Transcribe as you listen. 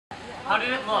How did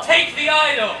it look? Take the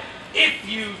idol, if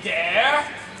you dare.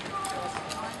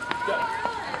 Go.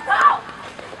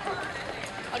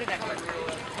 How did that go?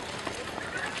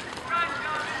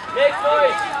 Make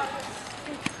noise.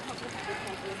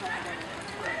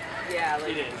 Yeah,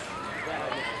 like, It is.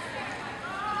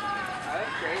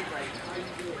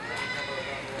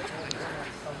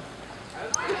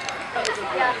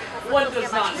 One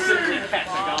does not simply catch a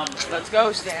gun. let's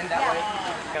go, stand that way.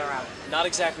 Get around. Not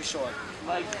exactly sure.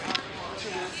 Like,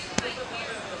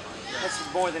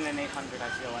 That's more than an 800, I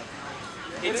feel like.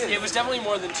 It was definitely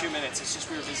more than 2 minutes. It's just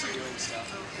we were busy doing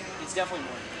stuff. It's definitely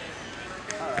more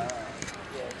than that.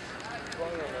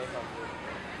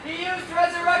 He used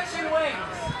resurrection wings.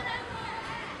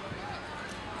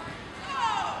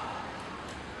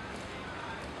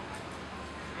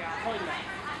 Coin that.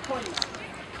 Coin that.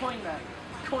 Coin that.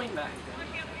 Coin that.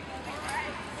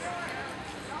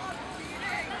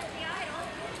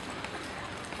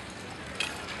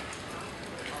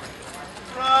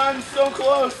 run, so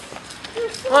close.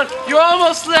 Come on, you're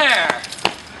almost there.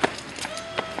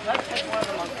 Let's catch one of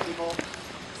them on people.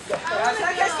 Guys,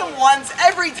 I catch them once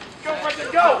every time. Go,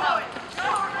 Brendan, go.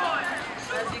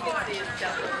 As you can see, it's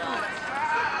definitely not.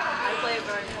 I play a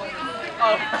very important.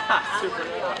 Oh, super.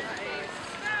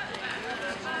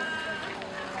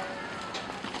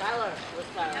 Tyler,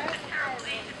 what's Tyler?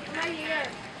 Right here.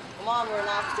 Come on, we're an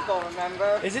obstacle,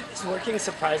 remember? Is it working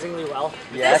surprisingly well?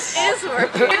 Yes. This is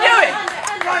working. You can do it.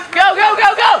 Go, go,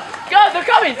 go, go. Go, they're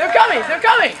coming, they're coming, they're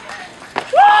coming.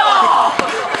 Whoa!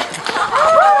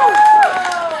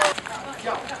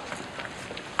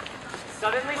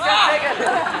 Suddenly, second.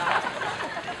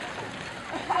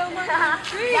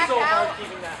 Trees. So hard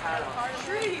keeping that hat on.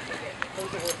 Trees.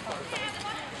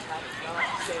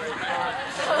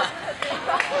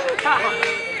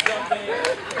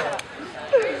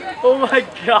 Oh my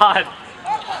god.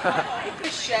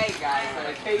 Shay, guys.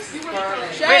 Like, Casey Burman.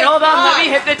 Wait, hold on, let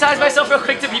me hypnotize myself real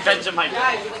quick to be Benjamin.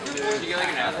 Guys,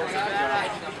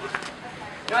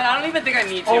 No, I don't even think I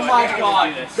need to. Oh my I think I God,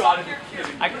 can do this. you gotta be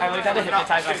kidding. I learned how to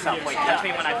hypnotize myself. Wait, catch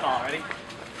me when I fall. Ready?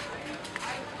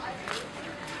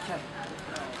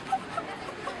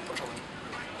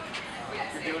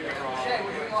 You're doing it wrong. Shay,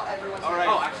 we're doing all everyone's. All right.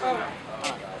 Oh, actually, no.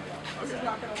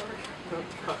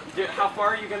 Dude, how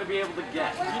far are you gonna be able to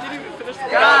get? You didn't even finish the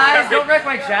Guys, don't wreck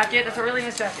my jacket. That's a really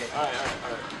nice jacket. Alright.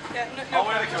 I'll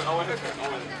wear the coat, I'll wear the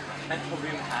coat, And he'll be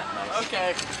in the hat, nice.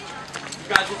 Okay.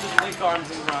 You guys will just link arms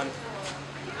and run.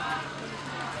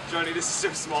 Johnny, this is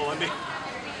so small on me.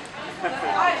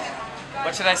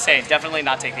 What should I say? Definitely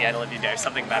not take the idol if you dare.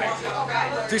 Something better.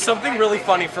 Do something really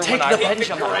funny for Take when I the hit the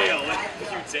Benjamin. grail,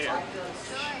 if you dare.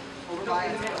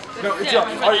 No, it's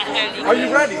are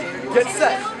you ready? Get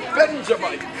set.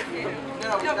 Benjamin.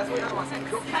 No, that's what I want to say.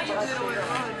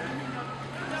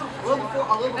 A little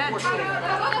before shooting.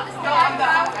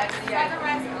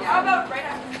 How about right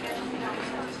after?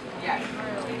 Yeah.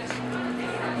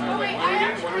 Oh, wait,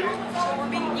 we're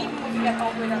being eaten when we get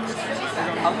all the way down.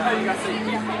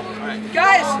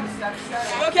 Guys,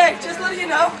 okay, just letting you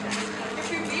know.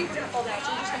 If you leave, it's gonna fall down.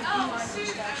 So we're just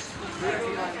gonna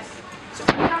beat so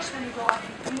crash when you go up.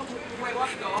 Wait,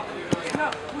 watch go up.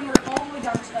 No, when we're all the way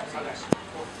down the steps.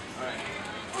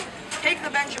 Take the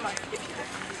Benjamin if you dare.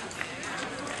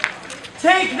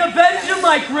 Take the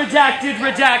Benjamite, redacted,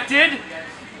 redacted.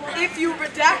 If you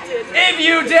redacted If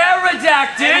you dare,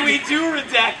 redacted. And we do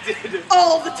redacted.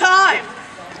 all the time.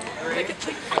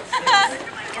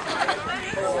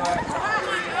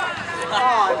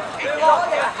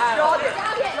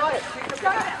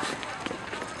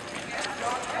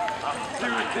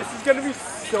 Dude, this is gonna be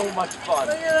so much fun.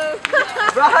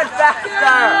 Run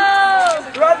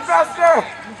faster! Run faster!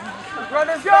 Run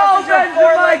as Go, fast as your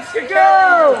four legs Benjamite,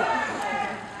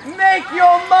 go! Make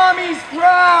your mommies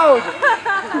proud!